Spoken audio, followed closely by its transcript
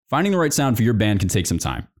Finding the right sound for your band can take some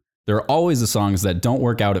time. There are always the songs that don't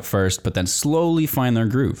work out at first, but then slowly find their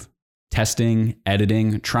groove. Testing,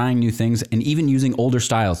 editing, trying new things, and even using older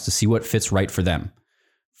styles to see what fits right for them.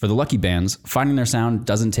 For the lucky bands, finding their sound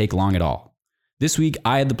doesn't take long at all. This week,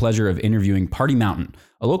 I had the pleasure of interviewing Party Mountain,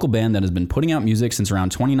 a local band that has been putting out music since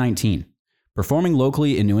around 2019. Performing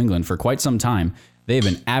locally in New England for quite some time, they have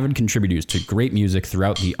been avid contributors to great music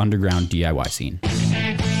throughout the underground DIY scene.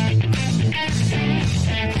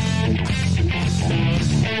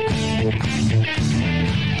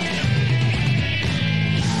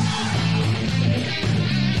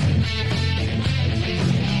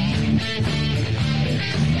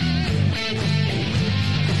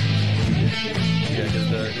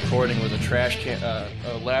 Recording with a trash can, a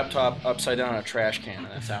laptop upside down on a trash can,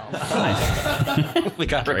 and that's how we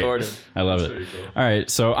got recorded. I love it. Cool. All right,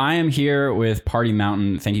 so I am here with Party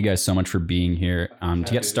Mountain. Thank you guys so much for being here. To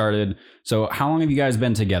get started, so how long have you guys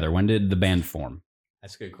been together? When did the band form?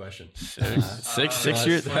 That's a good question. Six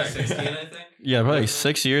years. 16, I think. Yeah, probably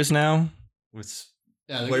 6 years now.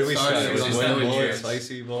 Yeah, where did we start? It was Boy,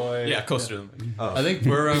 Spicy Boy. Yeah, closer to them. Oh. I think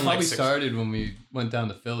we probably started when we went down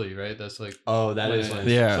to Philly, right? That's like that is when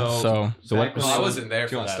so what? Well, I wasn't there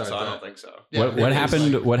for that, so I that? don't think so. Yeah, What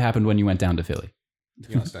happened? What happened when you went down to Philly?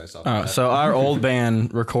 You want to start us off? so our old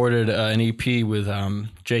band recorded an EP with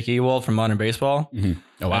Jake Ewald from Modern Baseball. Mm-hmm.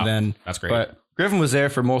 Oh wow, and then that's great. But Griffin was there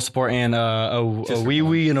for most support and a wee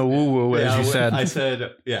wee and a woo woo, as you said. I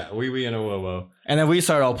said, wee wee and a woo woo. And then we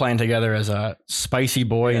started all playing together as a Spicy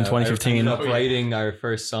Boy in 2015. I ended up writing our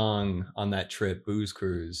first song on that trip, Booze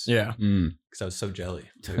Cruise. Yeah. Because I was so jelly.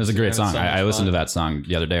 It was a great song. I listened to that song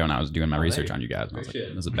the other day when I was doing my research on you guys. I was like,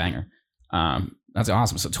 it was a banger. That's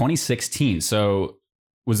awesome. So 2016. So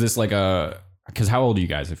was this like because how old are you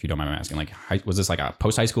guys, if you don't mind me asking? Like, was this like a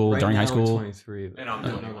post-high school, during high school? 23. And I'm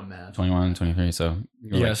 21. 21, 23. So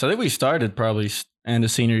yeah, so I think we started probably end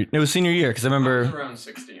of senior. It was senior year because I remember. I was around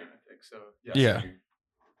 16, I think. So yeah.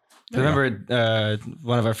 I remember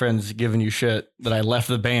one of our friends giving you shit that I left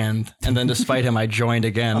the band, and then despite him, I joined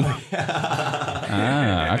again. Okay,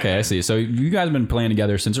 I see. So you guys have been playing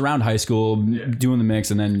together since around high school, doing the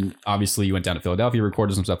mix, and then obviously you went down to Philadelphia,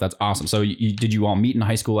 recorded some stuff. That's awesome. So did you all meet in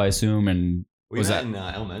high school, I assume, and we met in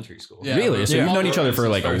elementary school. Yeah, really? So you've known each other for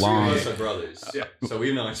like a long... We're also brothers. Yeah. So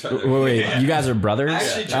we've known each other. Wait, you guys are brothers? I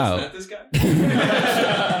actually just met this guy.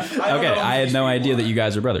 Okay, I had no idea that you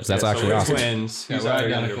guys are brothers. That's actually awesome. Twins. Yeah, we're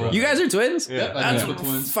identical. You guys are twins? Yeah, That's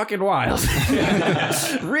twins. fucking wild.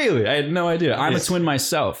 Really? I had no idea. I'm a twin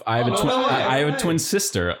myself. I have a twin. I have a twin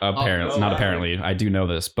sister. Apparently, not apparently. I do know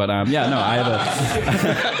this, but I have a.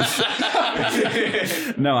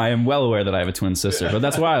 No, I am well aware that I have a twin sister, but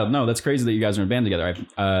that's wild. No, that's crazy that you guys are in a band together.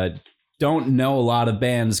 I don't know a lot of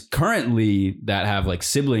bands currently that have like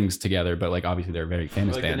siblings together, but like obviously they're very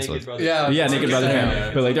famous Like bands. Naked Brothers. Yeah, Naked Brothers.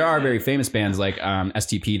 Yeah. But like there are very famous bands like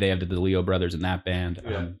STP. They have the Leo Brothers in that band.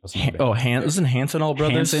 Isn't Hanson all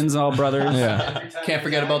brothers? Hanson's all brothers. Yeah. Can't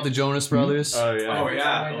forget about the Jonas Brothers. Oh yeah. Oh,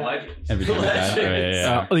 yeah. The legends. Everything like that.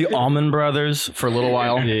 Yeah. The Allman Brothers for a little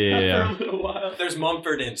while. Yeah. There's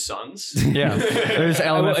Mumford and Sons. Yeah. There's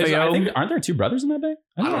LMFAO. Aren't there two brothers in that band?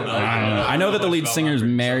 I don't know. I know that the lead Much about singer's Mumford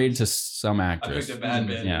and married to Sons. some I actress. picked a bad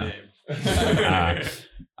band Yeah. name.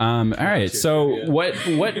 All right. So what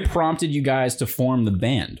prompted you guys to form the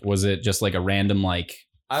band? Was it just like a random like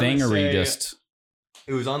thing, or were you just?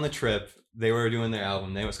 It was on the trip. They were doing their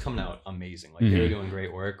album. It was coming out amazing. Like they were doing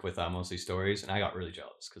great work with Mostly Stories, and I got really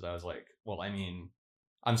jealous because I was like, well, I mean,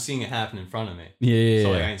 I'm seeing it happen in front of me. Yeah.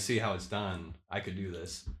 So like I can see how it's done. I could do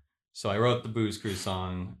this. So I wrote the Booze Cruise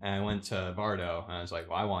song, and I went to Vardo, and I was like,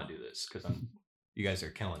 well, I want to do this because you guys are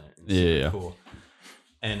killing it. It's Yeah. cool.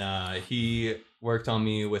 And he worked on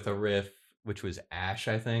me with a riff, which was Ash,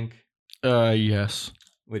 I think. Yes.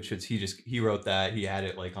 Which is he wrote that. He had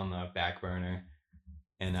it like on the back burner,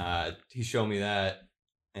 and he showed me that,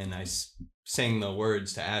 and I sang the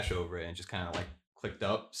words to Ash over it, and just kind of like clicked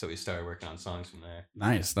up. So we started working on songs from there.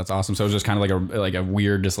 Nice. That's awesome. So it was just kind of like a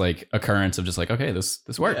weird just like occurrence of just like, okay, this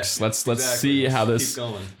works. Yeah, let's exactly. see how this. Keep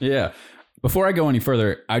going. Yeah. Before I go any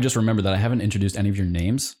further, I just remember that I haven't introduced any of your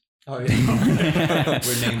names. Oh yeah.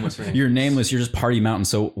 We're nameless. You're nameless. You're just Party Mountain.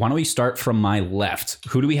 So why don't we start from my left?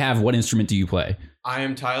 Who do we have? What instrument do you play? I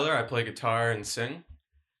am Tyler. I play guitar and sing.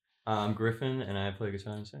 I'm Griffin, and I play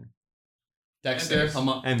guitar and sing. Dexter, I'm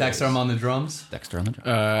on the drums. Dexter on the drum.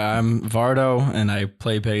 I'm Vardo, and I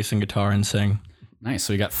play bass and guitar and sing. Nice.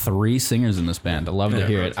 So you got 3 singers in this band. I love to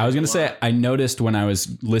hear it. I was going to say, I noticed when I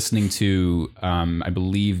was listening to, I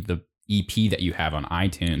believe the EP that you have on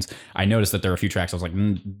iTunes, I noticed that there are a few tracks I was like,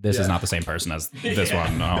 this is not the same person as this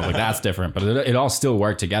one. No, like that's different, but it all still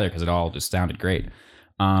worked together because it all just sounded great.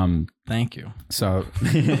 Thank you. So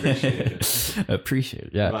appreciate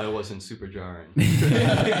it. Yeah. But it wasn't super jarring.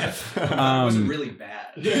 It wasn't really bad.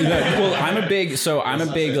 Well, I'm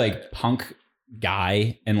a big like punk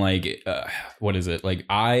guy, and like what is it? Like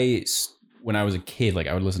when I was a kid, like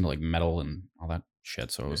I would listen to like metal and all that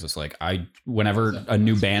shit. So it was just like whenever a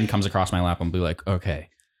new band comes across my lap, I'm be like, okay,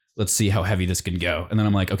 let's see how heavy this can go. And then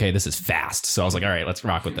I'm like, okay, this is fast. So I was like, all right, let's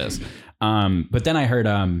rock with this. But then I heard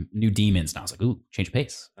New Demons, and I was like, ooh, change of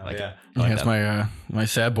pace. I like it. I like That's that. my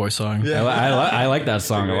sad boy song. Yeah. I like that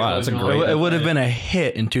song a lot. It's a great. It would have been a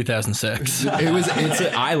hit in 2006.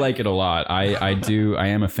 I like it a lot. I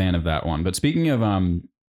am a fan of that one. But speaking of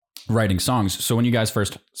writing songs, so when you guys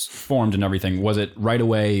first formed and everything, was it right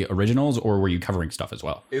away originals, or were you covering stuff as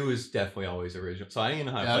well? It was definitely always original. So I didn't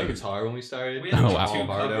even know how to play guitar when we started. We had Oh, wow. two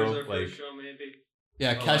Bardo, covers our like- first show, maybe.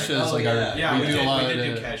 Yeah, Oh, Kesha's oh, like yeah. our. Yeah, we do a lot of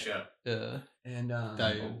did the. Kesha. Yeah. And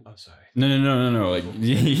Diane. oh, sorry. No. Like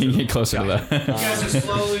you get closer to that. You guys are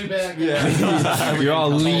slowly back. Yeah. You're all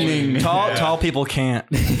leaning. Tall people can't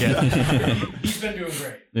get. He's been doing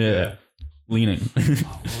great. Yeah, leaning.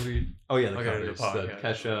 Oh yeah, the Okay, covers, the the podcast.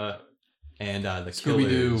 Kesha, and the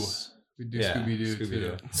Scooby-Doo. Killers. We do Yeah, Scooby-Doo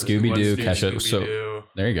Scooby-Doo. too. Scooby-Doo, Wednesday, Kesha. So Scooby-Doo,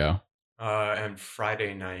 there you go. and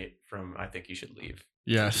Friday night from I Think You Should Leave.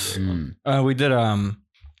 Yes. Mm. We did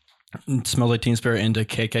Smells Like Teen Spirit into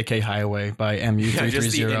KKK Highway by Yeah,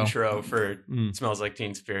 just the MU330. intro for Mm. Smells Like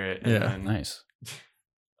Teen Spirit, and Yeah. then Nice.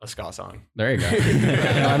 a ska song. There you go.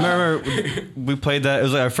 I remember we played that. It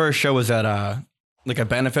was like our first show was at like a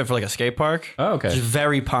benefit for like a skate park. Oh, Just okay.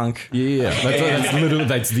 very punk. Yeah. That's literally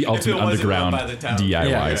the ultimate it wasn't underground run by the town. DIY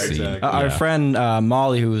Yeah, scene. exactly. Our Yeah. friend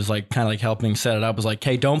Molly, who was like kind of like helping set it up, was like,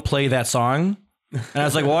 "Hey, don't play that song." And I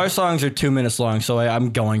was like, "Well, our songs are 2 minutes long, so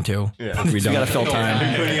I'm going to." Yeah. We We don't. gotta fill time.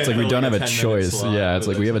 It's like we don't have a 10-minute choice. slot, Yeah, it's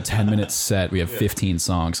but like we have a that's- 10-minute set. We have 15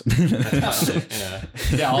 songs. Yeah.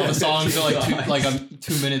 Yeah, all the songs are like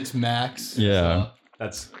 2 minutes max. Yeah.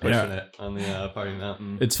 That's pushing it on the Party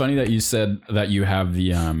Mountain. It's funny that you said that you have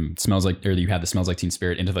the smells like, or you had the Smells Like Teen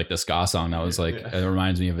Spirit into like the ska song. That was like, it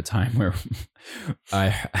reminds me of a time where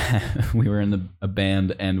we were in a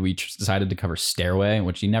band and we decided to cover Stairway,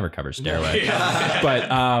 which you never cover Stairway. But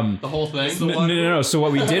The whole thing. no. So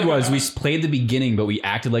what we did was we played the beginning, but we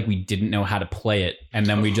acted like we didn't know how to play it, and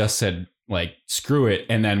then we just said like screw it,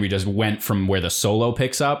 and then we just went from where the solo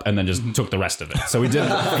picks up and then just took the rest of it. So we did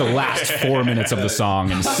the last 4 minutes of the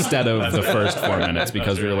song instead of the first 4 minutes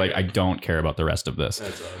because we were like, I don't care about the rest of this.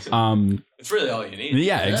 That's awesome. It's really all you need.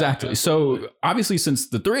 Yeah, exactly. So obviously, since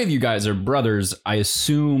the three of you guys are brothers, I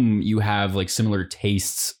assume you have like similar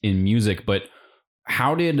tastes in music. But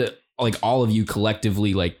how did like all of you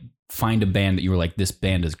collectively like find a band that you were like, this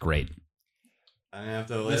band is great? I have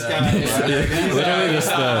to This let guy- that- Literally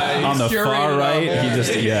just on the curated far our right, whole- he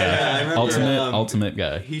just Yeah, I remember, ultimate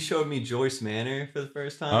guy. He showed me Joyce Manor for the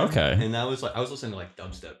first time. Okay. And that was like I was listening to like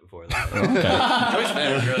dubstep before that. Okay. Joyce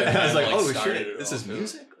Manor really I was like, like, oh started shit, it this all, is too.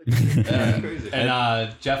 music. Yeah. Crazy.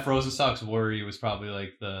 And Jeff Rosenstock's Worry was probably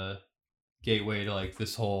like the gateway to like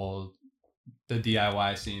this whole the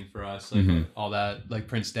DIY scene for us, like Mhm. all that, like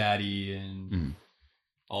Prince Daddy and Mhm.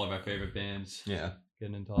 all of our favorite bands. Yeah,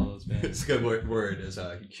 Getting into all those bands. it's a good word is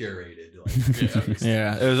curated. Like,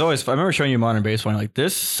 Yeah, it was always. I remember showing you Modern Bass One, like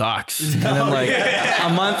this sucks, and then like a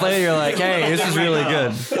month later, you're like, "Hey, this is really good."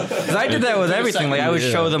 Because I did that with everything. Like I would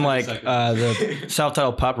show them like the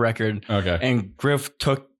self-titled pop record, Okay. and Griff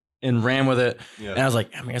took and ran with it, Yeah. and I was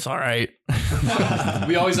like, "I mean, it's all right."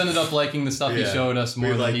 We always ended up liking the stuff he Yeah. showed us We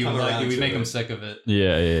more would, than like, he would come like. around We'd to make him it. sick of it.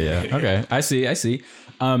 Yeah. Okay, I see.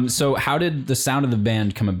 So how did the sound of the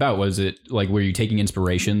band come about? Was it like, were you taking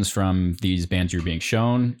inspirations from these bands you were being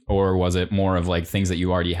shown, or was it more of like things that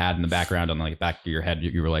you already had in the background on like back of your head?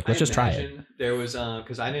 You were like, let's just try it. There was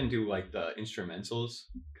because I didn't do like the instrumentals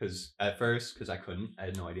because I couldn't. I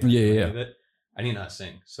had no idea. How to Yeah, do yeah. any of it. I didn't know how to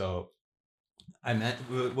sing, so I meant.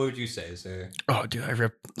 What would you say? Is there? Oh, dude, I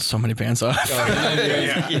ripped so many bands off. Joyce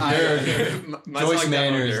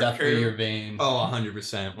Manor is definitely your vein. Oh,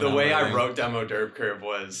 100%. The way I wrote Demo Derb Curve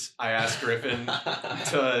was I asked Griffin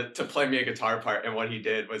to play me a guitar part, and what he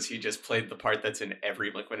did was he just played the part that's in every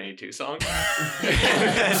Blink-182 song.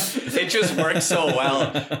 It just worked so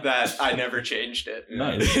well that I never changed it.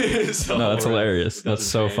 Nice. So No, that's hilarious. That's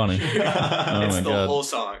so funny. Oh it's my the god. whole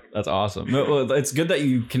song. That's awesome. No, well, it's good that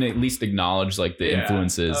you can at least acknowledge like the Yeah.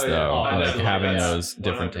 influences, Oh, yeah. though, Oh, like absolutely. having That's those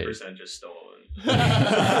different tastes. 100% just stolen.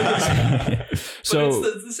 So,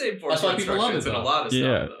 but it's the same That's why chord people love it, instructions in a though. lot of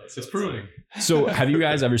Yeah. stuff. Though, so It's proving. so have you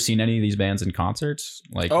guys ever seen any of these bands in concerts?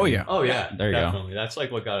 Like, Oh yeah. Oh yeah, There you go. definitely. That's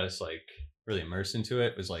like what got us like really immersed into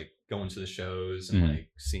it. Was like going to the shows and Mhm. like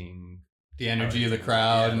seeing the energy of the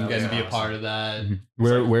crowd and getting to be a part of that.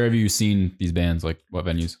 Where have you seen these bands? Like what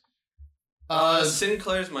venues?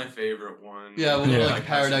 Sinclair's my favorite one. Yeah, we Yeah. like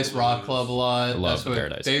Paradise Rock Club a lot. I love That's what-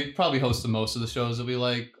 Paradise. They probably host the most of the shows that we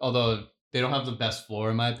like, although they don't have the best floor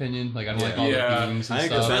in my opinion. Like I don't like all Yeah. the beams and I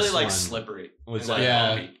think It's the stuff. best really like one slippery. was and, like-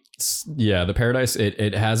 Yeah. bumpy. Yeah, the Paradise,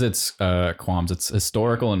 it has its qualms. It's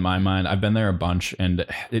historical in my mind. I've been there a bunch, and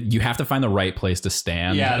you have to find the right place to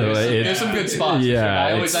stand. Yeah, there's some good spots. Yeah,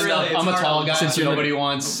 I always it's end up. really- I'm a it's tall hard guy, since so you're- nobody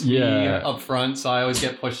wants me Yeah. up front, so I always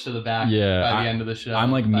get pushed to the back Yeah, by the end of the show.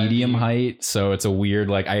 I'm like by medium the- height, so it's a weird,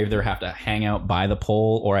 like I either have to hang out by the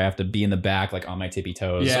pole or I have to be in the back, like on my tippy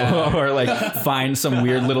toes, Yeah. or like find some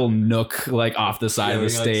weird little nook like off the side of the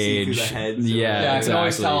where you, like, see through stage. the heads or Yeah, Yeah, I can exactly.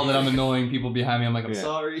 always tell that I'm annoying people behind me. I'm like, I'm Yeah.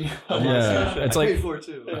 sorry. Yeah, it's like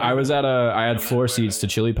I was at I had floor seats to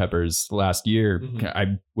Chili Peppers last year.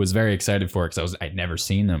 I was very excited for it because I'd never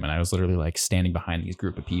seen them, and I was literally like standing behind these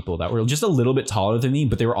group of people that were just a little bit taller than me,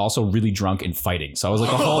 but they were also really drunk and fighting. So I was like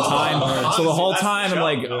the whole time. So the whole time I'm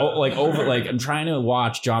like I'm trying to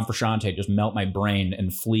watch John Frusciante just melt my brain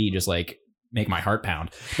and Flea just like make my heart pound.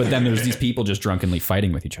 But then there's these people just drunkenly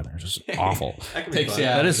fighting with each other. It's just awful. That could be Takes fun. you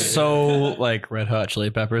out. That is so like Red Hot Chili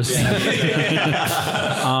Peppers.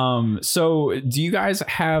 So do you guys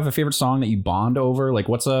have a favorite song that you bond over? Like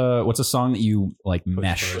what's a song that you like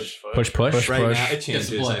mesh? Push push. Right Push. now, it changes.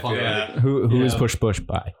 Gets blood I feel pumping. like. Who is Yeah. Push Push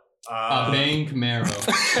by? Bang Camaro.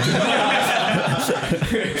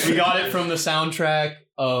 We got it from the soundtrack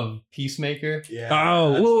of Peacemaker,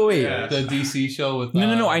 Oh, whoa, wait. Yeah. the DC show with.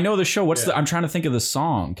 No. I know the show. What's the? I'm trying to think of the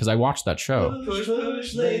song because I watched that show. Push,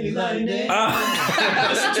 push, lady, lightning. Ah.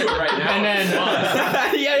 Listen to it right now. And then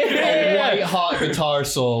a white hot guitar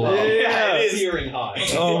solo. Yeah, it is. Hearing hot.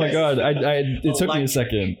 Oh my god! It took me a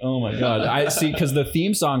second. Oh my god! I see because the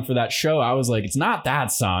theme song for that show, I was like, it's not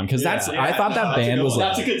that song because I thought that band was like.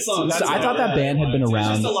 That's a good song. So I thought that band had been It's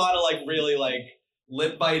around. just a lot of like really like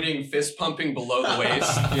lip biting, fist pumping below the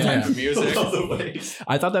waist Yeah. type of music.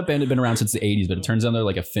 I thought that band had been around since the 80s, but it turns out they're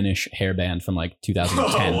like a Finnish hair band from like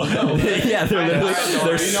 2010. Oh, wow. Yeah,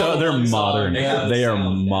 they're modern. Yeah, They are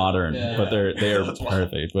sound, yeah. modern, Yeah. but they are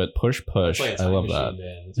perfect. But Push Push, I love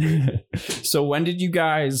that. So when did you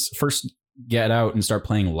guys first get out and start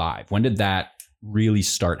playing live? When did that really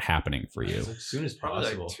start happening for you? As soon as Probably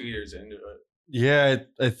possible. like 2 years into it. Yeah,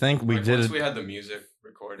 I think we Like, did once it. we had the music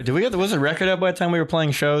recorded. Did we get was the record up by the time we were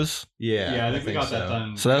playing shows? Yeah, I think we got that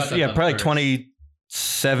done. So We that's got that yeah, done probably like first.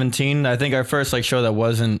 2017. I think our first like show that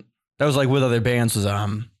was like with other bands was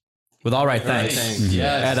with All Right Thanks. Mhm.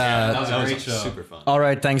 Yes, At, that was a That great was show. super fun. All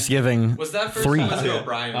Right Thanksgiving. Was that first? 3. Or was it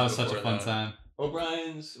O'Brien's That was such a before fun that? time.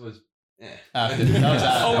 O'Brien's was. After, that was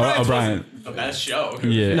after. O'Brien's O'Brien. wasn't the best show.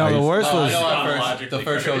 Yeah. No, the worst Oh, I was know our Chronologically the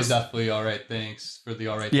first show was correct. definitely All Right Thanks for the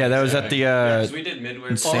All Right. yeah, that was at the Yeah, 'cause we did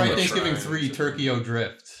Midwest. All Right Sandwich. Thanksgiving 3 Turkey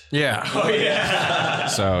O'Drift. yeah. Oh yeah.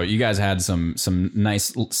 So you guys had some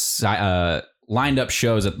nice lined up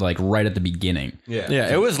shows at like right at the beginning.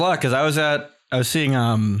 Yeah, it was luck because I was seeing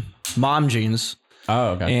Mom Jeans Oh,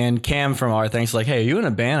 okay. and Cam from Our Thanks like, hey, are you in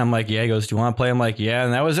a band? I'm like, yeah. He goes, do you want to play? I'm like, yeah,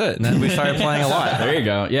 and that was it. And then we started playing a lot. There you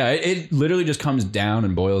go. Yeah, it literally just comes down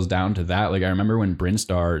and boils down to that. Like I remember when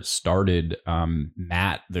Brinstar started,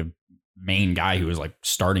 Matt, the main guy who was like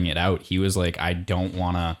starting it out, he was like, I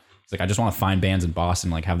just want to find bands in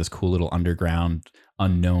Boston, like have this cool little underground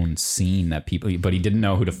unknown scene that people, but he didn't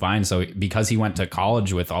know who to find. So because he went to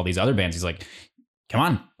college with all these other bands, he's like, come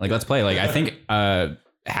on, like let's play. Like I think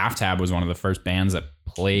Half Tab was one of the first bands that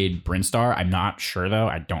played Brinstar. I'm not sure though.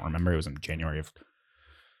 I don't remember. It was in January of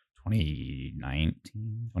 2019,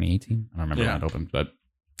 2018. I don't remember when it opened, but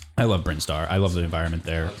I love Brinstar. I love the environment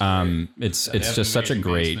there. It's They have just such a amazing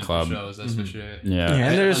great basement club. Shows, that's for sure. Yeah. Yeah,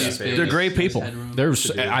 and Nice they're great nice people. headroom.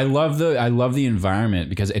 There's I love the environment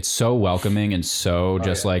because it's so welcoming and so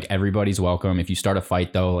just like everybody's welcome. If you start a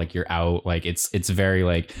fight though, like you're out. Like it's very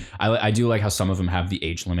like I do like how some of them have the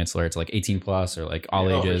age limits where it's like 18 plus or like all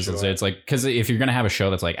ages. for So sure. it's like because if you're gonna have a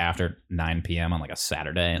show that's like after 9 p.m. on like a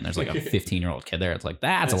Saturday and there's like a 15-year-old kid there, it's like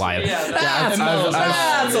that's a liability.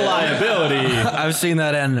 That's a liability. I've seen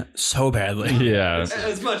that end so badly. Yeah.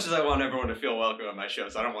 As much as I want everyone to feel welcome at my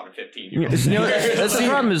shows, I don't want a 15-year-old. You know, that's the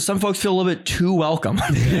problem is some folks feel a little bit too welcome.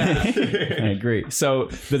 I agree. So,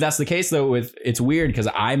 but that's the case though. It's weird because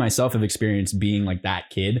I myself have experienced being like that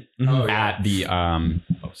kid at the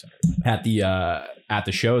at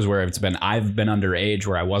the shows where I've been underage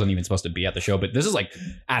where I wasn't even supposed to be at the show. But this is like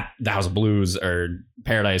at the House of Blues or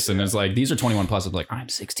Paradise, and it's like these are 21 plus. I'm like I'm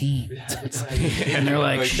 16, and they're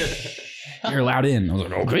like. Shh. you're allowed in. I was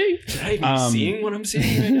like, okay. Should I be seeing what I'm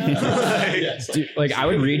seeing right now? Dude, like I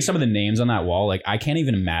would read some of the names on that wall. Like I can't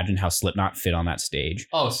even imagine how Slipknot fit on that stage.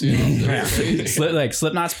 Oh, seriously.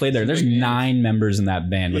 Slipknot's played there. There's 9 members in that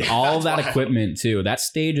band with all of that equipment too. That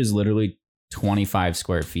stage is literally 25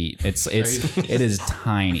 square feet. It is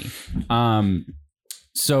tiny.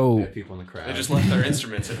 So people in the crowd. They just left their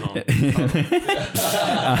instruments at home.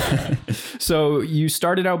 So you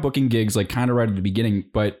started out booking gigs like kind of right at the beginning,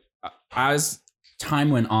 but as time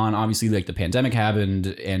went on, obviously like the pandemic happened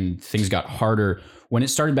and things got harder. When it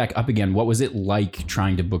started back up again, what was it like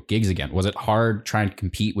trying to book gigs again? Was it hard trying to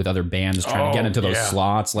compete with other bands, trying to get into those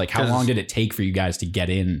slots? Like how long did it take for you guys to get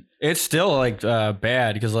in? It's still like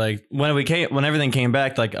bad because like when everything came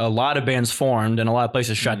back, like a lot of bands formed and a lot of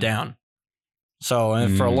places shut down. So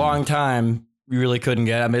and for a long time, we really couldn't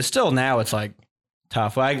get. I mean, it's still now it's like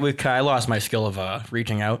tough. I lost my skill of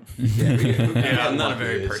reaching out. Yeah, I'm not a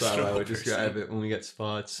very personal I would person. describe it when we get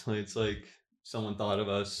spots. Like, it's like someone thought of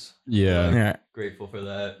us. Yeah. Grateful for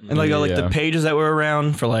that. And like the pages that were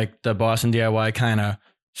around for like the Boston DIY kind of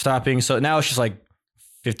stopping. So now it's just like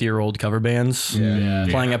 50-year-old cover bands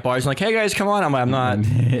playing at bars. And like, hey guys, come on. I'm not.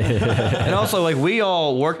 And also like we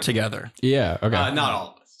all work together. Yeah. Okay. Not all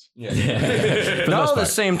of us. For Not all at the part.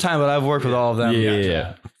 same time, but I've worked with all of them.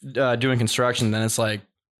 Yeah. Doing construction. Then it's like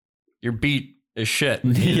your beat is shit.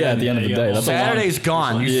 Yeah. At the end of the day, that's Saturday's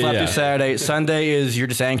gone. You slept Yeah. through Saturday. Sunday is you're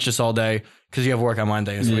just anxious all day because you have work on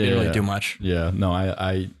Monday. So we didn't really do much. Yeah, no,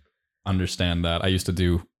 I understand that. I used to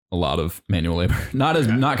do a lot of manual labor,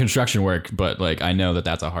 not construction work, but like I know that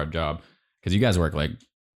that's a hard job because you guys work like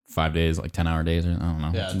 5 days, like 10-hour days, or I don't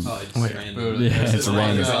know. Yeah, It's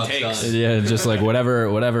random. Yeah, just like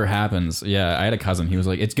whatever happens. Yeah, I had a cousin. He was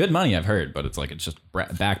like, "It's good money, I've heard, but it's like it's just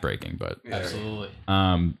backbreaking." But Absolutely.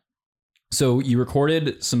 so you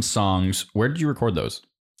recorded some songs. Where did you record those?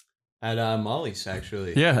 At Molly's,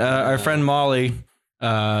 actually. Yeah, our friend Molly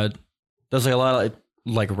does like a lot of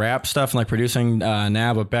like rap stuff and like producing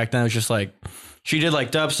now, but back then it was just like she did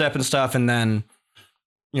like dubstep and stuff, and then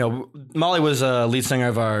Molly was a lead singer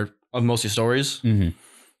of Mostly Stories,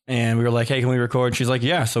 and we were like, hey, can we record? She's like,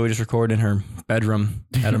 yeah. So we just recorded in her bedroom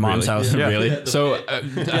at her mom's house. Yeah. Really? So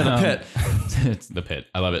the Pit. It's the Pit.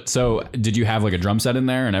 I love it. So did you have like a drum set in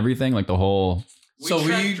there and everything, like the whole?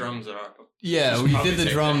 We drums at our. Yeah, we did the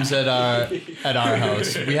drums at our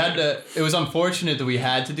house. We had to. It was unfortunate that we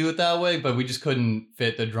had to do it that way, but we just couldn't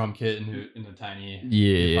fit the drum kit in the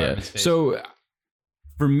tiny apartment space. So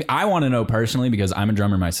for me, I want to know personally because I'm a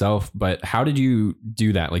drummer myself. But how did you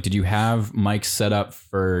do that? Like, did you have mics set up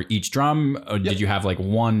for each drum, or did you have like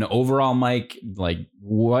one overall mic? Like,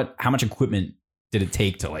 what? How much equipment did it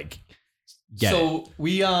take to like get it? So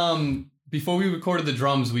we before we recorded the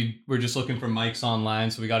drums, we were just looking for mics online.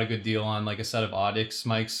 So we got a good deal on like a set of Audix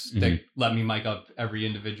mics that let me mic up every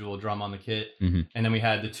individual drum on the kit. And then we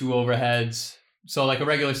had the 2 overheads. So like a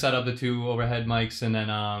regular setup, the 2 overhead mics, and then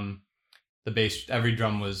the bass. Every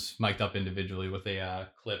drum was mic'd up individually with a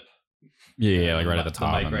clip. Yeah, like right at the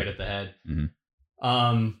top. The mic right at the head.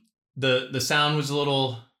 The sound was a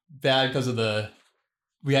little bad because of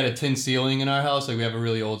we had a tin ceiling in our house. Like we have a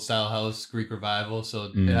really old style house, Greek Revival. So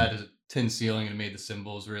it had a tin ceiling and it made the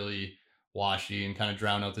cymbals really washy and kind of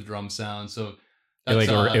drown out the drum sound. So that's,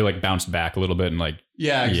 it bounced back a little bit and like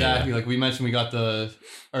yeah, exactly. Like we mentioned, we got I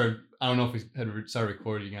don't know if we had started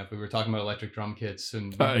recording yet, but we were talking about electric drum kits,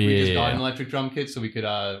 and we just got an electric drum kit, so we could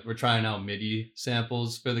we're trying out MIDI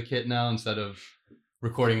samples for the kit now instead of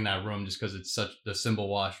recording in that room, just because the cymbal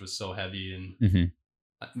wash was so heavy and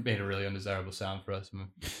made a really undesirable sound for us.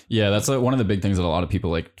 Yeah, that's one of the big things that a lot of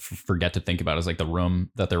people like forget to think about is like the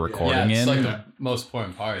room that they're recording it's in. like the most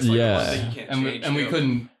important part. It's like the one thing you can't change, and we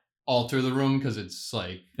couldn't alter the room because it's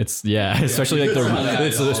like especially like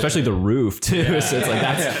especially the roof too. So it's like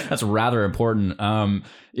that's rather important.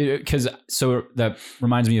 Because so that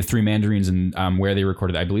reminds me of Three Mandarins and where they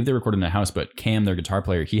recorded. I believe they recorded in a house, but Cam, their guitar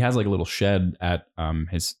player, he has like a little shed at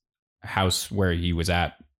his house where he was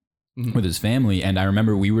at with his family, and I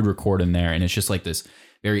remember we would record in there, and it's just like this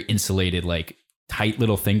very insulated, like tight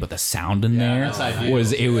little thing, but the sound in there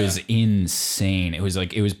was insane. It was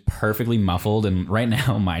perfectly muffled, and right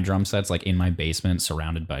now my drum set's like in my basement,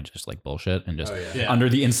 surrounded by just like bullshit and just under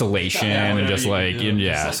the insulation and just like it's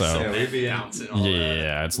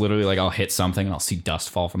literally like I'll hit something and I'll see dust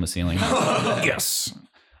fall from the ceiling. Yes.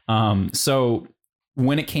 So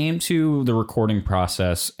when it came to the recording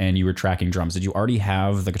process and you were tracking drums, did you already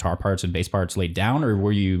have the guitar parts and bass parts laid down, or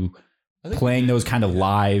were you playing those kind of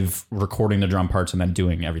live, recording the drum parts and then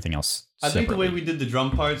doing everything else separately? I think the way we did the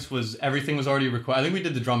drum parts was everything was already recorded. I think we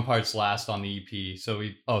did the drum parts last on the EP. So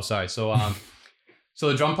so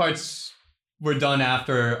the drum parts were done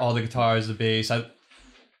after all the guitars, the bass.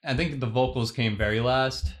 I think the vocals came very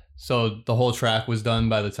last. So the whole track was done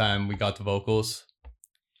by the time we got to vocals.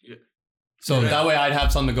 Yeah. So that way I'd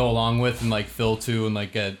have something to go along with and like fill to and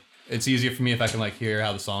like it's easier for me if I can like hear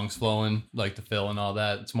how the song's flowing, like the fill and all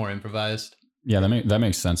that. It's more improvised. Yeah, that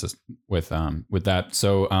makes sense with that.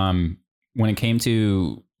 So when it came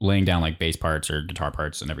to laying down like bass parts or guitar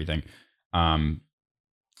parts and everything,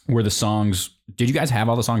 were the songs, did you guys have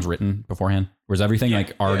all the songs written beforehand? Was everything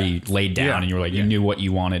like already laid down and you were like, you knew what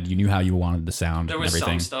you wanted, you knew how you wanted the sound There and was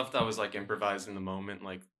everything? some stuff that was like improvised in the moment,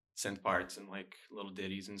 like synth parts and like little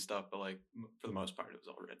ditties and stuff, but like for the most part it was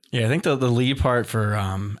all written. Yeah, I think the lead part for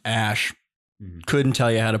Ash couldn't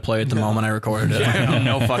tell you how to play at the moment I recorded it. I have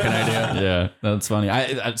no fucking idea. Yeah, that's funny.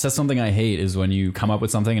 That's something I hate is when you come up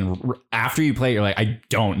with something and after you play, you're like, I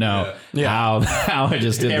don't know how I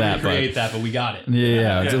just did that. Recreate that, but we got it.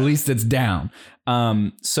 Yeah, at least it's down.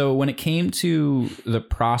 So when it came to the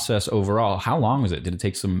process overall, how long was it? Did it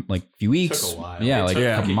take some like few weeks? Took a while. Yeah, It like took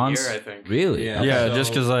a couple a months. year, I think. Really? Yeah. Yeah, So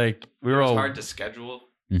just because like we It were was all hard to schedule.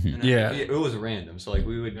 Mhm. and Yeah. everything. It was random. So like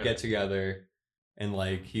we would get together and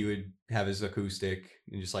like he would have his acoustic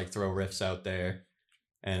and just like throw riffs out there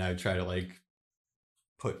and I would try to like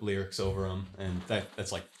put lyrics over them and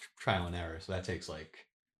that's like trial and error. So that takes like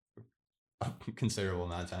a considerable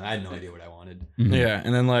amount of time. I had no idea what I wanted. Mhm. yeah,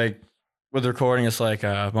 and then like with recording, it's like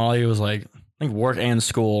Molly was like I think work and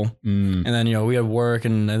school, Mm. and then we had work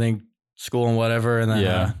and I think school and whatever, and then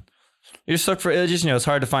Yeah. you just look for it. Just it's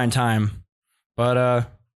hard to find time, but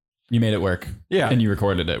You made it work. yeah, And you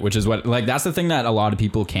recorded it, which is what, like, that's the thing that a lot of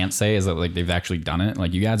people can't say is that, like, they've actually done it.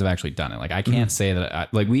 Like, you guys have actually done it. Like, I can't say that,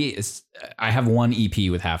 I have one EP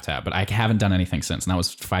with Half Tap, but I haven't done anything since. And that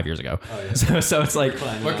was 5 years ago. Oh, yeah. So it's like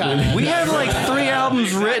We're kind of we had like 3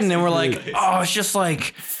 albums written, and we're like, oh, it's just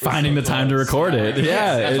like finding the time to record it.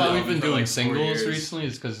 Yeah. That's why it- we've been For doing like 4 singles years. recently.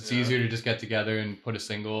 Is because it's easier to just get together and put a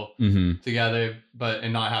single Mhm. together,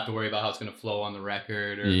 and not have to worry about how it's going to flow on the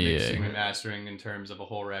record or Yeah. mixing and mastering in terms of a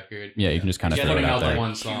whole record. Yeah, you can just kind of Yeah, throw it putting out out the there.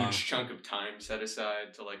 one song. Huge chunk of time set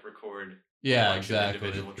aside to like record. Yeah, like, the exactly.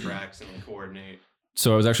 individual tracks and like coordinate.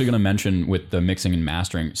 So I was actually going to mention with the mixing and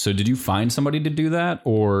mastering. So did you find somebody to do that,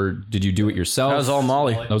 or did you do it yourself? that was all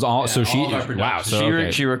Molly. That was all. Yeah, So she. all of our Wow. production. So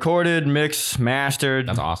okay. She recorded, mixed, mastered,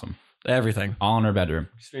 That's awesome. everything. All in her bedroom.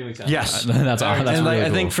 Extremely talented. Yes. That's awesome. That's and like really I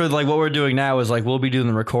cool. think for like what we're doing now is like we'll be doing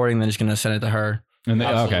the recording, then just gonna send it to her. And they,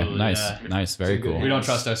 okay, Absolutely, nice, yeah. nice, very It's a good cool. We don't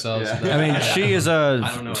trust ourselves. Yeah. with that. I mean, she is a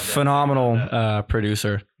I don't know what that phenomenal is about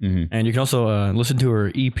producer, Mhm. and you can also listen to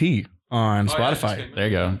her EP on Oh, yeah, Spotify. just There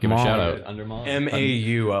you go. Give a Molly. shout out. Under Molly.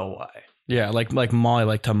 MAULY. Yeah, like Molly,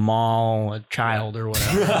 like to maul a child or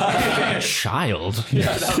whatever. Child.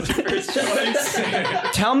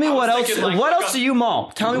 Tell me what else. thinking, like, what like else a- do you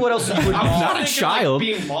maul? Tell me what else you would maul. Not a child.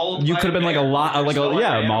 Being mauled You by could have been like a lot, like So, a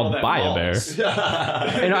yeah, animal mauled that by a mauls.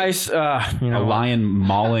 bear. And I, A lion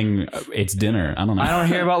mauling its dinner. I don't know. I don't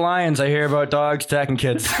hear about lions. I hear about dogs attacking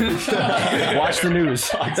kids. Watch the news.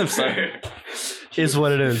 Is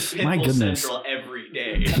what it is. My Pitbull goodness. Central every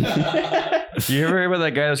day. You ever hear about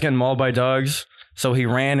that guy that was getting mauled by dogs? So he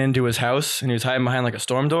ran into his house and he was hiding behind like a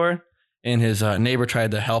storm door. And his neighbor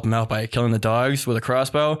tried to help him out by killing the dogs with a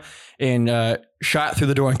crossbow and shot through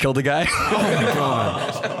the door and killed the guy.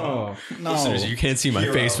 Oh, no. Listeners, you can't see my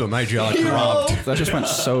face, but my jaw dropped. That just went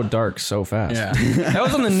so dark so fast. Yeah. That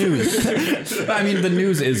was on the news. I mean, the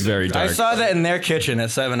news is very I dark. saw that in their kitchen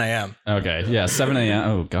at 7 a.m. Okay. Yeah. 7 a.m.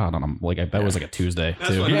 Oh God. On a, like I bet it was like a Tuesday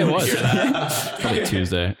too. when Yeah, it you was. hear that. Probably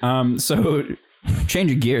Tuesday. So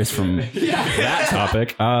changing gears from that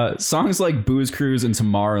topic, songs like Booze Cruise and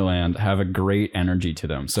Tomorrowland have a great energy to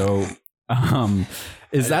them. So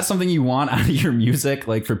is that something you want out of your music,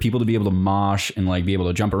 like for people to be able to mosh and like be able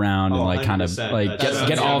to jump around and like kind of 100%. like That's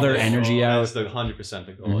get all their the energy goal. out? That's the 100%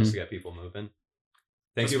 the goal is to get people moving.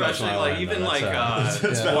 Thank Especially, you, like, even, like, that's or,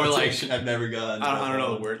 like, validation I've never gotten. I don't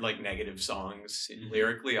know the word, like negative songs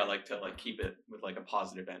lyrically. I like to like keep it with like a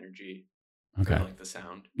positive energy. Okay. I like the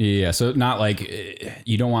sound. Yeah, so not like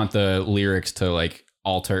you don't want the lyrics to like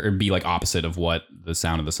alter or be like opposite of what the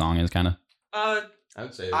sound of the song is, kind of. I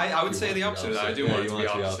would say. I would you say want the it opposite. I do Yeah, want it you to be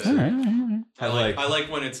opposite. All right, all right, all right. I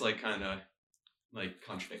like- when it's like kind of like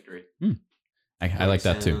contradictory. I like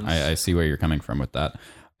that too. Sounds- I see where you're coming from with that.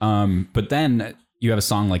 But then you have a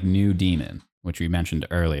song like New Demon, which we mentioned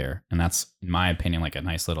earlier, and that's in my opinion like a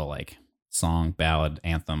nice little like song, ballad,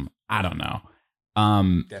 anthem. I don't know.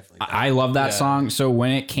 Definitely. I love that Yeah. song. So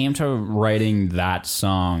when it came to writing that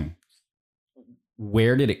song,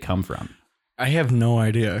 where did it come from? I have no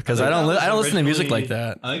idea because I don't that was listen to music originally- like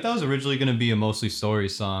that. I think that was originally going to be a mostly story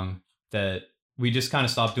song that we just kind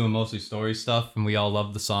of stopped doing mostly story stuff, and we all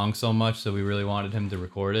loved the song so much that we really wanted him to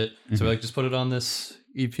record it. So we're like, just put it on this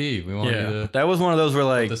EP. We wanted to that was one of those where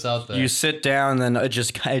like this out there. you sit down and then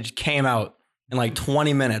it came out in like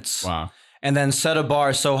 20 minutes. Wow. And then set a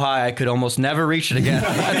bar so high I could almost never reach it again.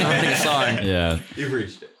 I a song. Yeah. You've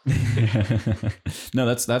reached it. No,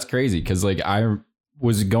 that's crazy because like I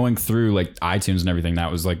was going through like iTunes and everything.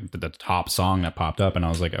 That was like the top song that popped up, and I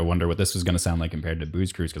was like, I wonder what this was going to sound like compared to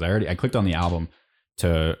Booze Cruise, because I clicked on the album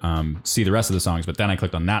to see the rest of the songs, but then I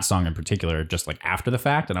clicked on that song in particular just like after the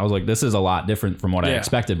fact, and I was like, this is a lot different from what I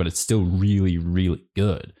expected, but it's still really, really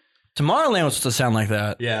good. Tomorrowland was supposed to sound like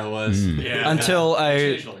that. Yeah, it was. Yeah. Until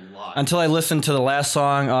I listened to the last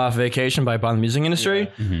song off Vacation by Bond Music Industry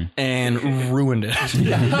and ruined it.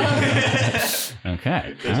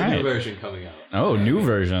 Okay. There's All a new right. version coming out. Oh, new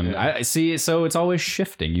version. I see. So it's always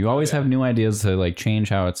shifting. You always have new ideas to like change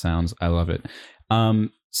how it sounds. I love it.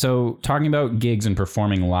 So talking about gigs and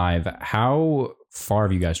performing live, how far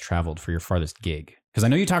have you guys traveled for your farthest gig? Because I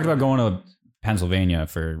know you talked about going to Pennsylvania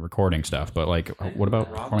for recording stuff, but like, what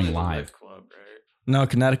about performing live? Club, right? No,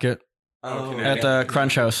 Connecticut. Oh, At the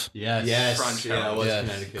Crunch House. Yes. Crunch Yeah, it House. was Yeah.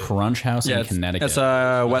 Connecticut. Crunch House in Connecticut. It's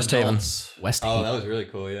West Haven. West Oh, Haven. that was really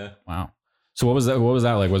cool. Yeah. Wow. So what was that? What was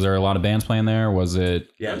that like? Was there a lot of bands playing there? Was it?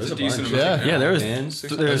 Yeah, There's there's a a decent bunch. amount. Yeah, there was Bands or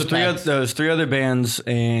there something? was three other bands,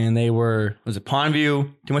 and they were it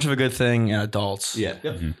Pondview, Too Much of a Good Thing, and Adults. Yeah.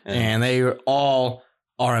 Yep. Mhm. And they all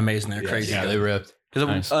are amazing. They're Yes. crazy. yeah, they ripped. Because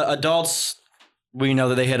Nice. Adults, we know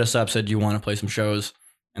that they hit us up, said, "Do you want to play some shows?"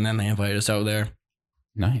 And then they invited us out there,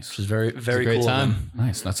 Nice. which is very, very great cool. of time. them.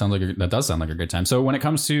 Nice. That sounds like that does sound like a good time. So when it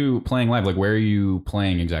comes to playing live, like where are you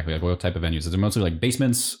playing exactly? Like what type of venues? Is it mostly like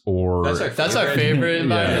basements or? That's our favorite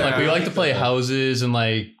environment. Yeah. Like we like to play houses and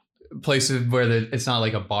like places where it's not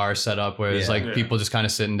like a bar set up where there's like people just kind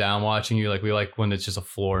of sitting down watching you. Like we like when it's just a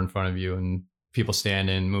floor in front of you and people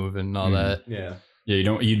standing, moving, and all that. Yeah.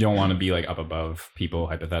 Yeah, you don't want to be like up above people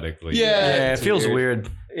hypothetically. Yeah, it feels weird. weird.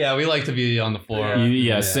 Yeah, we like to be on the floor.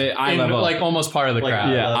 Say eye In, level, like almost part of the Like,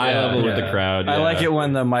 crowd. yeah, eye level with Yeah. the crowd. I yeah. like it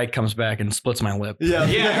when the mic comes back and splits my lip. Yeah.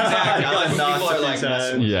 exactly. I like People knocks are a few like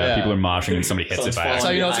times. Yeah, Yeah. people are moshing and somebody hits it by That's how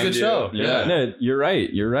accident. you know it's a good show. Yeah, no, you're right.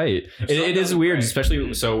 You're right. It is weird,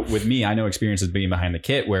 especially so with me. I know experiences being behind the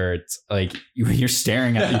kit where it's like you're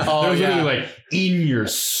staring at. Oh, they're yeah. literally like in your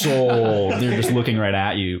soul. They're just looking right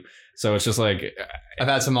at you. So it's just like, I've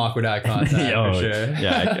had some awkward eye contact oh, for sure.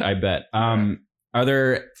 yeah, I bet. Are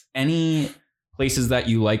there any places that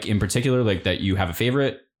you like in particular, like that you have a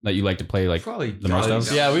favorite that you like to play, like Probably the most Duds.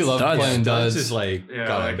 of? Yeah, we love Duds. playing Duds Duds. is like Yeah,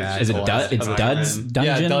 got like my back. Is it a lot. Duds? It's Of my Duds friends.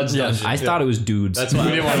 Dungeon. Yeah, Duds Dungeon. I thought it was Dudes. That's why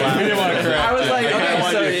We didn't want to correct I was it. like, I okay,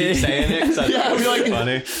 wanted to keep saying it. 'Cause I Yeah, thought we it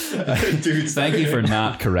like- was funny. Dude, Thank you for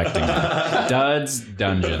not correcting me. Duds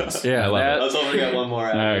Dungeons. Yeah, I love that- it. Let's only get one more.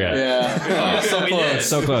 Out. Okay. Yeah. So so we close. did.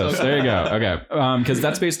 So close. There you go. Okay. Because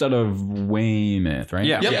that's based out of Weymouth, right?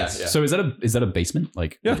 Yeah. Yep. Yes. So is that a basement?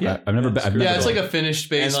 Like, Yeah. I've never been. Yeah, it's like a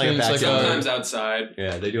finished And like a basement. It's like back- Sometimes a, outside.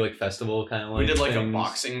 Yeah, they do like festival kind of like. We did like a things.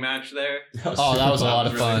 boxing match there. oh, that was a lot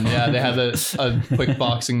of really fun. fun. Yeah, they had a quick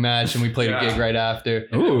boxing match and we played a Yeah. gig right after.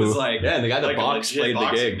 And it was Ooh. like Yeah, and the guy that like a boxed legit played the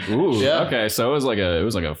boxing gig. Ooh. Yeah. Okay. So it was like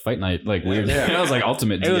a fight night, like weird. Yeah. It was like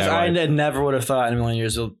ultimate It was. I DIY. never would have thought in a million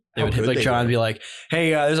years they would hit good like they John were. and be like,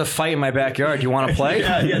 "Hey, there's a fight in my backyard. You want to play?"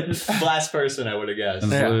 yeah. Last person I would have guessed.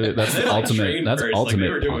 That's, Yeah. literally- that's They, the like, ultimate. trained That's first,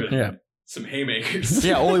 ultimate. Like, they were doing punk. Yeah. some haymakers.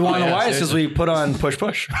 Yeah. All we want to Yeah, why is because seriously. we put on push.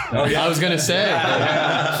 I was gonna say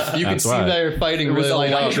you could That's see why. they were fighting It was really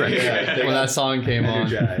light up electric. when that song came on.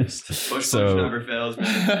 Energized. Push So- never fails.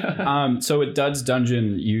 Man. So at Duds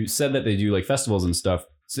Dungeon, you said that they do like festivals and stuff,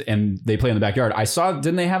 and they play in the backyard. I saw.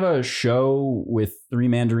 Didn't they have a show with Three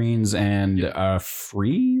Mandarins and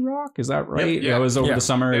Free Rock? Is that right? yeah. That was over Yeah. the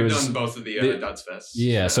summer. It They've was. done both of the they- Duds Fest.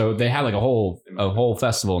 Yeah, so they had like a whole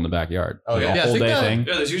festival in the backyard. Oh, Like yeah. a Yeah, I whole think day that- thing.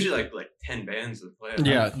 Yeah, there's usually like 10 bands that play.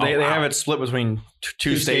 Yeah, they wow. have it split between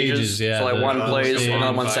two stages. yeah, So like the- one the plays, stage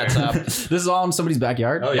another one fire. sets up. This is all in somebody's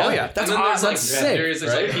backyard. Oh, yeah. Oh, yeah. That's And then there's, awesome. like, That's sick. areas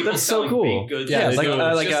there's, right? like people That's so selling cool. baked goods. Yeah, they like do.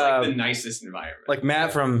 like It's just like the nicest environment. like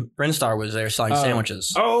Matt from Brinstar was there selling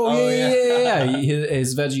sandwiches. Oh, yeah. yeah.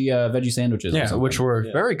 His veggie sandwiches. or Yeah, something. which were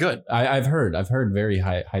Yeah. very good. I've heard very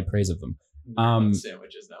high praise of them.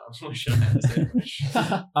 Sandwiches now. I should have had a sandwich.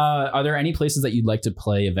 Are there any places that you'd like to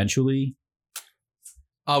play eventually?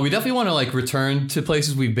 We definitely want to like return to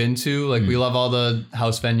places we've been to. Like we love all the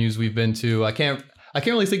house venues we've been to. I can't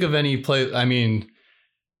really think of any place. I mean,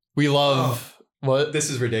 we love what? This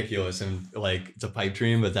is ridiculous and like it's a pipe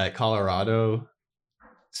dream, but that Colorado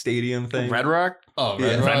stadium thing. Red Rock. Oh, Yeah,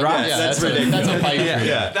 Red Red Rock. Rock. Yeah, That's that's a ridiculous. pipe Yeah. dream.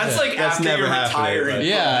 Yeah. That's like That's after never you're happening, retiring. but-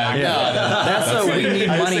 Yeah, Yeah, that's a we need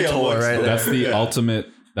I just money think it tour looks right cool. there. That's the ultimate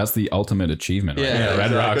That's the ultimate achievement. Right? Yeah,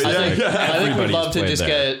 Red Rocks. I think everybody's we'd love to played just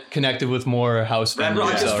there. get connected with more house Red members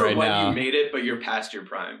Rocks is for right when now. you made it, but you're past your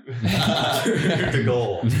prime. The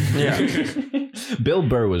goal. Bill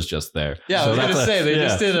Burr was just there. Yeah, I was that's gonna say they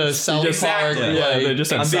just did a South Park. Exactly. Yeah, like, they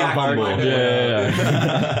just had I'm being South Park. humble.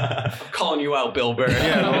 Yeah. I'm calling you out, Bill Burr.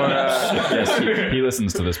 Yes, he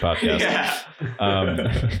listens to this podcast. Yeah.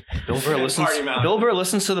 Bill Burr listens. Party Mountain. Bill Burr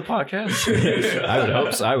listens to the podcast.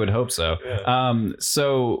 I would hope so.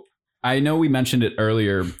 So I know we mentioned it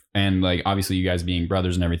earlier, and like obviously you guys being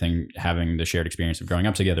brothers and everything, having the shared experience of growing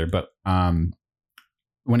up together. But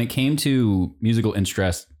when it came to musical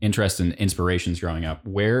interest and inspirations growing up,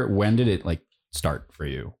 when did it like start for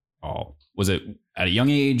you all? Was it at a young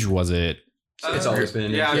age? Was it? It's always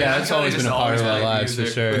been. Yeah, it's always been a part of our lives for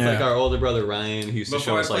sure. With, like our older brother Ryan, he used to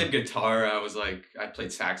Before show I us played like guitar, I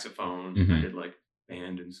played saxophone. Mhm. I did like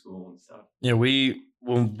band in school and stuff. Yeah,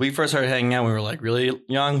 when we first started hanging out, we were like really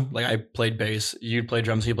young. Like I played bass, you'd play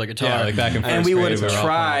drums, he'd play guitar. Yeah, like back in first and we would grade, were all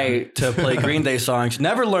try to play Green Day songs.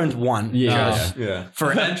 Never learned one. Yeah. yeah.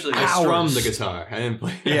 For Eventually, I hours. strummed the guitar. I didn't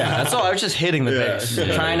play. Yeah, that's all. I was just hitting the bass,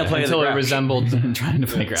 trying to play until the it grab. resembled Trying to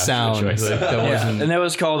figure out sound. the choice. Like, that Yeah, wasn't. and that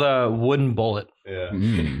was called Wooden Bullet. Yeah.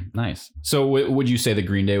 Nice. So would you say the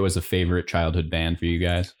Green Day was a favorite childhood band for you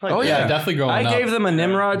guys? Oh yeah, yeah, definitely growing I up. gave them a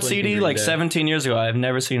Nimrod Blinking CD Green like Day. 17 years ago. I've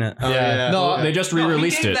never seen it. Yeah. No, They just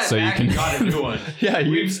re-released it, so you can. got a new one. Yeah,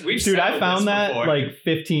 We've dude, said I this found that before. like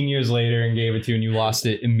 15 years later and gave it to you, and you lost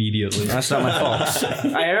it immediately. That's not my fault.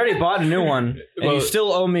 I already bought a new one, and Well- you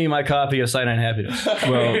still owe me my copy of Cyanide Happiness.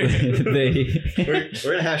 Well, they We're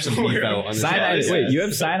gonna hash some beef out on this. cyanide. podcast. Wait, you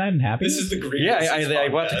have cyanide and happiness? This is the green. Yeah, I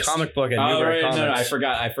bought the comic book at Oh, Newberg right. Comics. No, I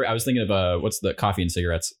forgot. I was thinking of what's the Coffee and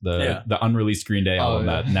Cigarettes, the unreleased Green Day album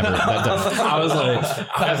yeah. that never. I was like,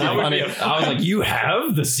 I was like, you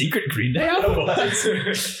have the secret Green Day album.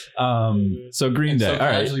 So Green Day. So All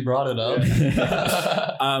right. casually brought it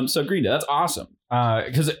up. So Green Day, that's awesome.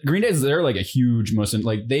 Because Green Day, they're like a huge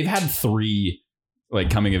like they've had 3 like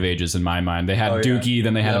coming of ages in my mind. They had Dookie,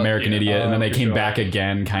 then they had Yep. American Yeah. Idiot, and then they for came sure. back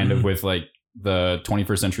again, kind of with like the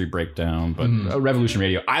 21st Century Breakdown, but Revolution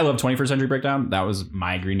Radio. I love 21st Century Breakdown. That was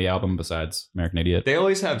my Green Day album besides American Idiot. They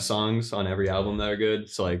always have songs on every album that are good.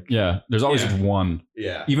 So like, Yeah, there's always one.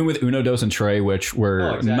 yeah. Even with Uno, Dos, and Trey, which were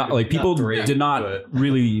Oh, exactly. not like people Not great, did not but-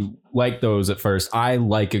 really like those at first. I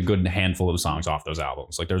like a good handful of songs off those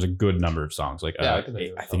albums. Like there's a good number of songs. Like Yeah, I can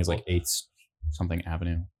think of I think it's like 8th something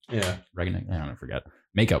Avenue. Yeah. Reagan, I don't forget.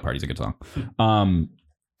 Makeout Party's a good song.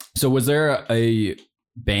 So was there a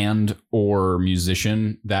band or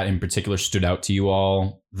musician that in particular stood out to you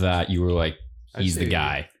all that you were like, he's the say-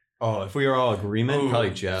 guy? Oh, if we were all agreement, Ooh.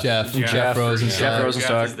 probably Jeff. Jeff Jeff Rosenstock. Jeff Rosenstock.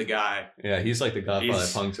 Jeff is the guy. Yeah, he's like the godfather He's-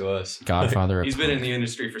 of punk to us. Godfather of He's been in punk. the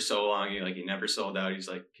industry for so long. He never sold out. He's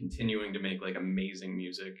like continuing to make like amazing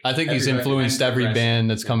music. I think he's Every influenced record every and band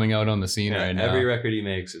that's coming out on the scene Yeah, right now. every record he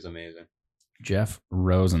makes is amazing. Jeff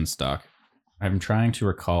Rosenstock. I'm trying to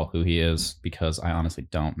recall who he is because I honestly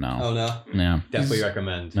don't know. Oh no, Yeah. definitely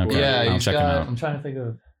recommend. Okay. Yeah, I'll he's check him got. out. I'm trying to think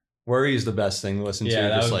of. Worry's the best thing to listen Yeah, to.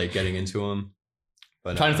 that Just was- like getting into him.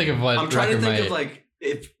 But Trying to think of what. I'm trying to record think might- of like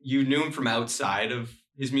if you knew him from outside of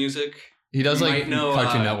his music. He does you like might know,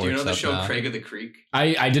 Cartoon Network do you know the stuff show now. Craig of the Creek?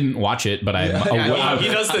 I didn't watch it, but I'm Yeah, he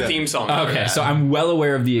does the theme song. for okay, it. so I'm well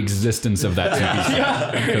aware of the existence of that TV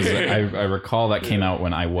show because I recall that came out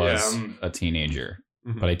when I was Yeah, a teenager,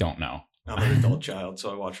 Mhm. but I don't know. I'm an adult child, so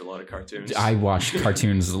I watch a lot of cartoons. I watch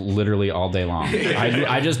cartoons literally all day long.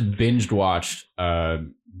 I just binged watched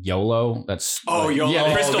YOLO. That's YOLO,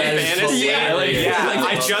 Yeah, Crystal that is Fantasy. hilarious.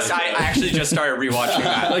 I actually just started rewatching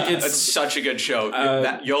that. Like, it's- it's such a good show.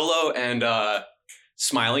 That YOLO and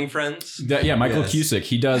Smiling Friends. Michael Yes. Cusick.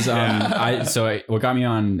 He does. What got me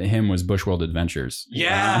on him was Bushworld Adventures.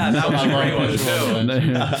 Yeah, that was a great one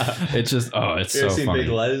too. It's just it's You so ever seen funny.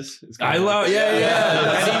 Big Les? It's I kinda- love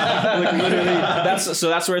like literally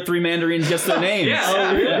that's where Three Mandarins gets their name. That's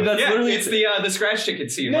literally it's the scratch ticket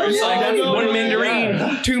scene. No, where it's yeah, like no, one no, mandarin,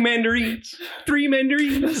 yeah. 2 mandarins, 3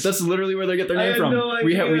 mandarins. That's literally where they get their I name had from. no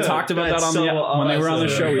We idea. talked about That's that on so when they were on the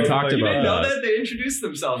awesome. show. We talked You about didn't know that. that they introduced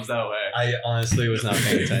themselves that way. I honestly was not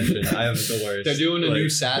paying attention. I have the worst. They're doing a Like, new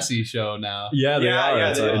sassy show now. Yeah, they Yeah, are. yeah,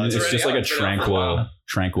 it's they are. it's It's just already like a out. It's been out for a while.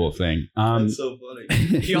 tranquil thing. That's so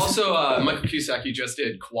funny. He also Michael Cusack. He just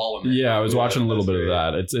did Koala Man. Yeah, I was watching a little that's bit of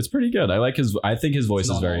great. that. It's pretty good. I like his. I think his voice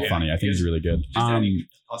is very Yeah, funny. I think he's really good. Just any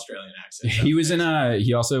Australian accent. He was in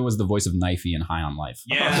He also was the voice of Knifey in High on Life.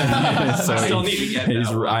 Yeah, So I still need to get he's-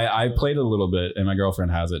 that one. I played it a little bit, and my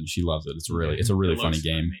girlfriend has it, and she loves it. It's a really It funny looks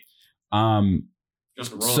game.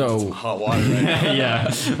 Just roll So- some hot water right now. yeah,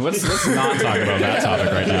 let's not talk about that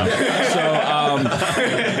topic right now.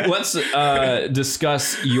 So let's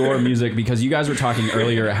discuss your music, because you guys were talking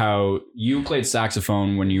earlier how you played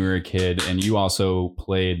saxophone when you were a kid, and you also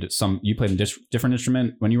played a different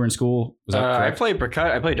instrument when you were in school. Was that I correct? played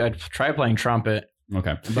percussion. I tried playing trumpet.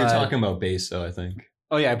 Okay. You're But- talking about bass, though, I think.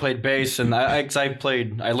 Oh yeah, I played bass, and I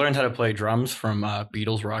learned how to play drums from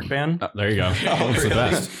Beatles rock band. There you go. That's the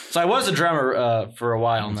best. So I was a drummer for a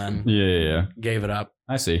while, and then Yeah. gave it up.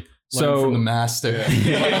 I see. Learn from the So, master.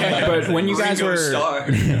 but when you guys Ringo were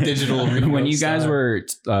Starr. Digital Ringo when you guys Starr.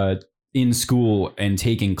 were in school and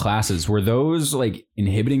taking classes, were those like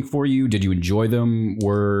inhibiting for you? Did you enjoy them?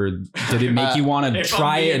 Did it make you want to If I'm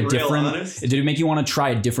try a being real different? honest. Did it make you want to try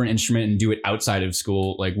a different instrument and do it outside of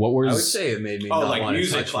school? Like, what was? I would say it made me Oh, not like want to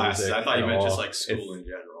music touch classes. music I thought you at meant just all. like school in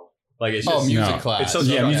general. Like it's Oh, just music No. class. It's so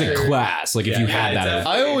yeah, music structured. class. Like if you Yeah, had yeah, that.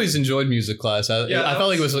 I always enjoyed music class. I Yeah, felt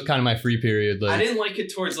like it was kind of my free period. I Like, didn't like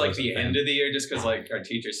it towards like Wasn't the a fan. end of the year, just because like our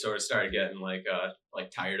teachers sort of started getting like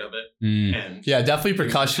tired of it, Mm. and yeah, definitely it was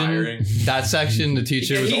percussion. tiring. That section, the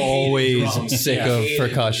teacher Yeah, was he hated always drums. sick Yeah, of he hated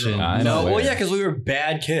percussion. drums. I No, know. well, yeah, because we were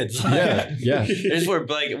bad kids. Yeah, yeah. It just were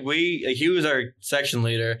like he was our section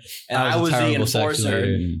leader, and I I was was a the terrible section enforcer.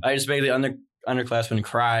 leader. I just made the underclassmen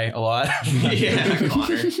cry a lot. Yeah,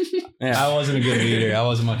 Connor. Yeah. I wasn't a good leader. I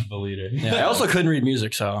wasn't much of a leader. Yeah, I also couldn't read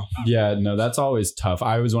music, so Yeah, no, that's always tough.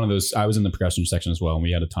 I was one of those. I was in the percussion section as well, and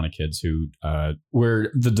we had a ton of kids who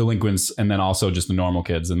were the delinquents, and then also just the normal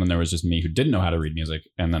kids, and then there was just me who didn't know how to read music,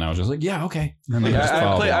 and then I was just like, yeah, okay. And then just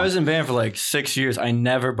followed I along. was in band for like 6 years. I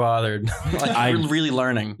never bothered really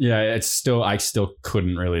learning. Yeah, I still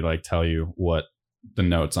couldn't really like tell you what the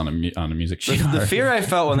notes on a music sheet The are. fear I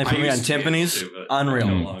felt when they put I me on used to be able timpanis, to, but unreal.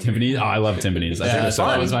 no Mm, longer. Timpani. Oh, I love timpanis. I Yeah, think it's that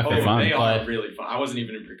fun. was my Oh, favorite. they Fun. are really fun. I wasn't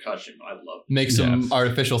even in percussion, but I love Make some Yes.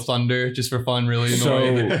 artificial thunder just for fun. Really So-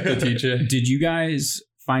 annoy the teacher. Did you guys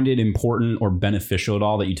find it important or beneficial at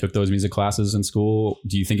all that you took those music classes in school?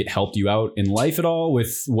 Do you think it helped you out in life at all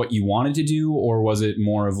with what you wanted to do? Or was it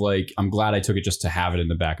more of like, I'm glad I took it just to have it in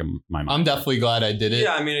the back of my mind? I'm definitely glad I did it.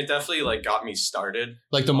 Yeah, I mean, it definitely like got me started.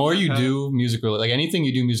 Like the more you Okay. do music related, like anything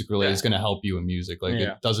you do music related Yeah. is going to help you in music. Like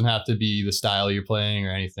Yeah. it doesn't have to be the style you're playing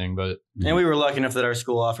or anything, but And we were lucky enough that our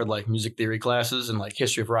school offered like music theory classes and like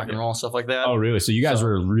history of rock and roll and stuff like that. Oh, really? So you guys So-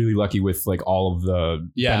 were really lucky with like all of the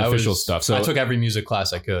yeah, beneficial stuff. So I took every music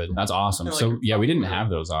class I could. that's awesome. Like, So yeah, we didn't have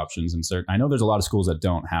those options in certain. I know there's a lot of schools that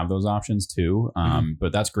don't have those options too.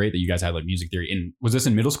 But that's great that you guys had like music theory. Was this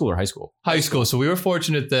in middle school or high school? High school. So we were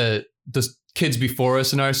fortunate that the kids before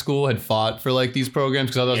us in our school had fought for like these programs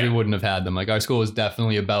because otherwise we Yeah. wouldn't have had them. Like our school was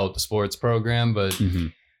definitely about the sports program, but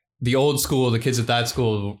the old school, the kids at that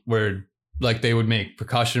school were like they would make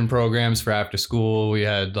percussion programs for after school. We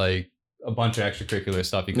had like a bunch of extracurricular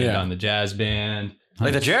stuff. You could have Yeah. done the jazz band.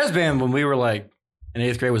 Like the jazz band when we were like in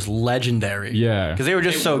 8th grade was legendary. Yeah. Because they were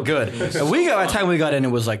just so good. And by the time we got in, it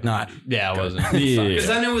was like not. Yeah, it wasn't. Yeah. Because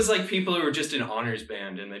then it was like people who were just in honors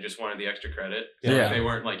band and they just wanted the extra credit. So Yeah. they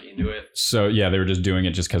weren't like into it. So yeah, they were just doing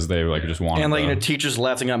it just because they like just wanted. And like, the- teachers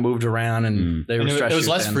left and got moved around and they were And it stressed. was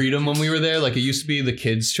less freedom when we were there. Like it used to be the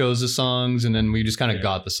kids chose the songs and then we just kind of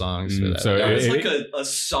got the songs for that. So It was it- like a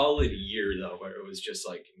solid year though, where it was just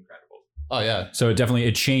like incredible. oh yeah. So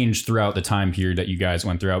it changed throughout the time period that you guys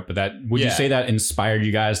went throughout. But that would you Yeah. say that inspired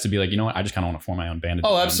you guys to be like, you know what, I just kind of want to form my own band? and do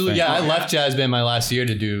Oh, my own absolutely. thing? Yeah, I Oh, yeah. left jazz band my last year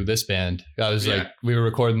to do this band. I was Yeah. like, we were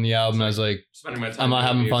recording the album. I was like, Spending my time I'm not doing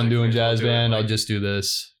having fun music, doing might as well jazz do it, band. like- I'll just do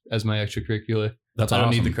this as my extracurricular. That's I don't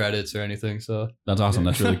awesome. need the credits or anything. So That's awesome.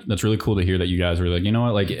 That's really cool to hear that you guys were like, you know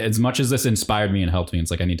what, like as much as this inspired me and helped me,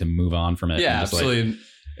 it's like I need to move on from it. yeah, and just, like, absolutely.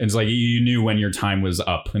 it's like you knew when your time was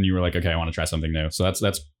up and you were like, okay, I want to try something new. So that's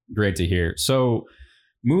great to hear. So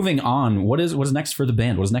moving on, what is next for the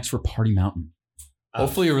band? What is next for Party Mountain?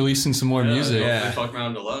 Hopefully, you're releasing some more music. Yeah. Fuck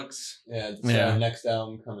Mountain Deluxe. Yeah, it's Yeah. next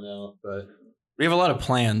album coming out, but We have a lot of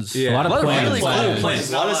plans. Yeah. A lot of plans. really cool Plans.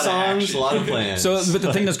 A lot of songs, a lot of plans. So, but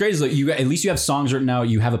the thing that's great is that at least you have songs written out.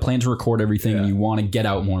 You have a plan to record everything, and you want to get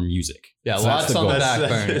out more music. yeah, So that's lots the on the goal. back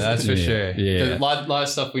That's- burner. That's for Yeah, sure. yeah. There's a lot of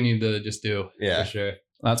stuff we need to just do. Yeah. for sure.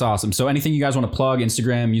 That's awesome. So, anything you guys want to plug?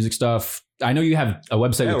 Instagram, music stuff. I know you have a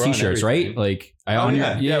website Yeah, with we're on T-shirts, right? everything. Like, Oh, on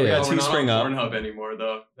yeah. your, Yeah, we got Oh, we're not Teespring up. on Pornhub anymore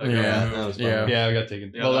though. That got Yeah, removed. that was Yeah. fun. Yeah, we got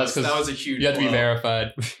taken. Yeah, well, that that's was because a huge. you have to be blow.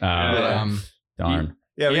 verified. Um, darn.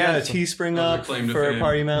 Yeah, we Yeah, got a Teespring those are up claim to for fame.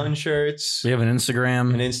 Party Mountain shirts. we have an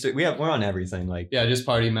Instagram. We're on everything. Like Yeah, just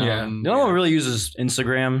Party Yeah. Mountain. No one really uses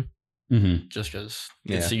Instagram Mm-hmm. just because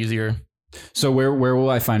Yeah. it's easier. So, where will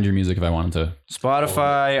I find your music if I wanted to?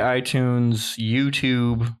 Spotify, iTunes,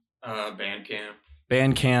 YouTube, Bandcamp.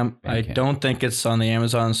 Bandcamp. I Bandcamp. don't think it's on the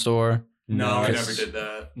Amazon store. No, I it's- never did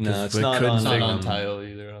that. No, it's we not couldn't on. Not on um, Tidal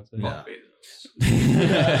either. I'll say. No.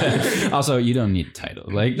 Also, you don't need a title.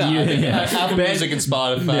 Like Nah, yeah. Apple Music and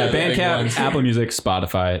Spotify. Yeah, the big Bandcamp, ones. Apple Music,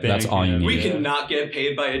 Spotify. That's all you Bandcamp. need. We cannot get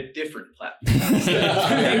paid by a different platform.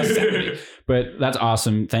 But that's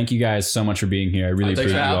awesome. Thank you guys so much for being here. I really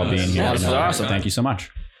Thanks appreciate for you all having being us. here. Yeah, this was awesome. Thank you so much.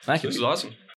 Thank you. This is awesome.